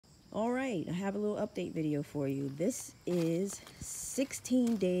right, I have a little update video for you. This is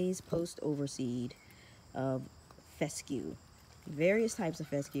 16 days post overseed of fescue, various types of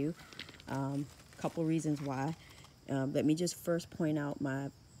fescue. Couple reasons why. Let me just first point out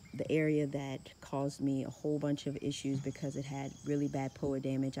the area that caused me a whole bunch of issues because it had really bad POA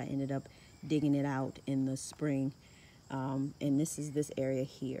damage. I ended up digging it out in the spring, and this is this area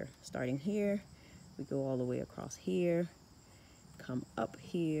here. Starting here, we go all the way across here, come up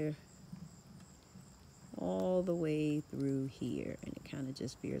here, all the way through here, and it kind of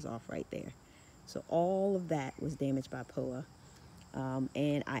just veers off right there. So all of that was damaged by POA.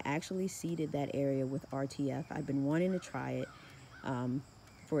 And I actually seeded that area with RTF. I've been wanting to try it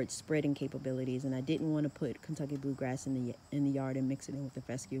for its spreading capabilities, and I didn't want to put Kentucky bluegrass in the yard and mix it in with the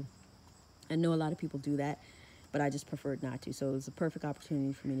fescue. I know a lot of people do that, but I just preferred not to. So it was a perfect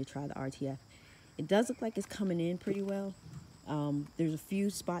opportunity for me to try the RTF. It does look like it's coming in pretty well. There's a few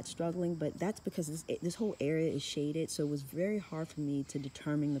spots struggling, but that's because this whole area is shaded, so it was very hard for me to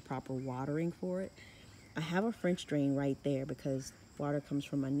determine the proper watering for it. I have a French drain right there because water comes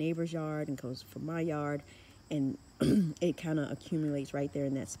from my neighbor's yard and goes from my yard, and it kind of accumulates right there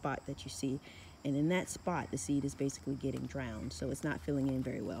in that spot that you see. And in that spot, the seed is basically getting drowned, so it's not filling in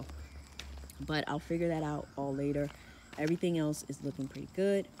very well. But I'll figure that out all later. Everything else is looking pretty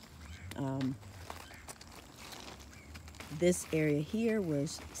good. This area here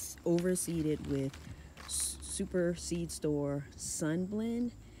was overseeded with Super Seed Store Sun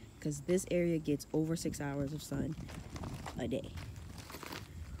Blend because this area gets over 6 hours of sun a day.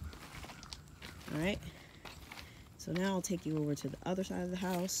 All right, so now I'll take you over to the other side of the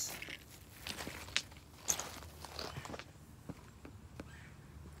house.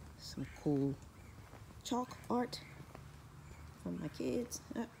 Some cool chalk art from my kids.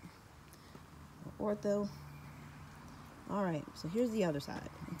 Ortho. All right, so here's the other side.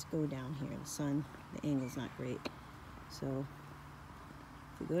 Let's go down here. The sun, the angle's not great. So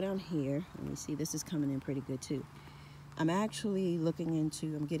if we go down here, and you see this is coming in pretty good too. I'm actually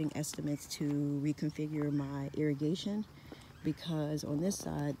I'm getting estimates to reconfigure my irrigation because on this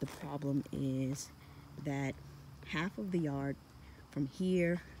side, the problem is that half of the yard from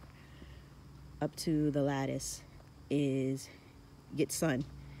here up to the lattice gets sun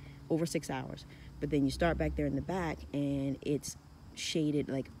over 6 hours. But then you start back there in the back and it's shaded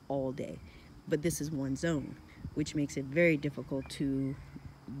like all day. But this is one zone, which makes it very difficult to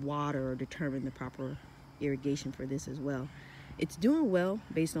water or determine the proper irrigation for this as well. It's doing well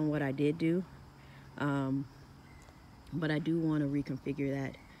based on what I did do, but I do want to reconfigure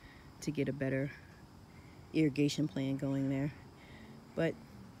that to get a better irrigation plan going there. But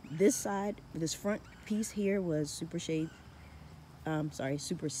this side, this front piece here was Super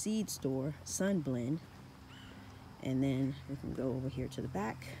Seed Store Sun Blend. And then we can go over here to the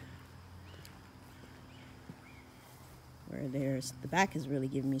back where the back is really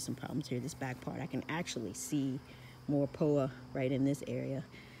giving me some problems here. This back part, I can actually see more POA right in this area.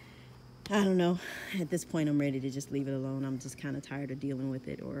 I don't know, at this point I'm ready to just leave it alone. I'm just kind of tired of dealing with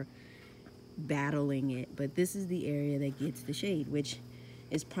it or battling it. But this is the area that gets the shade, which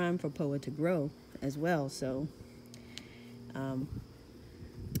is prime for POA to grow as well. So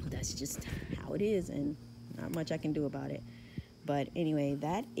that's just how it is, and not much I can do about it. But anyway,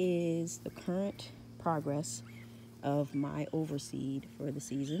 that is the current progress of my overseed for the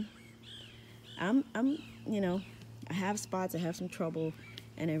season. You know, I have spots, I have some trouble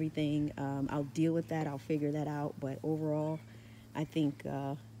and everything. I'll deal with that, I'll figure that out, but overall I think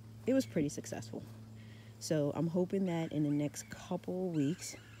it was pretty successful. So I'm hoping that in the next couple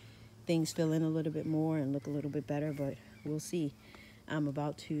weeks things fill in a little bit more and look a little bit better, but we'll see. I'm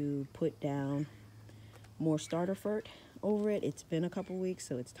about to put down more starter fert over it. It's been a couple weeks,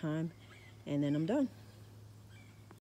 so it's time, and then I'm done.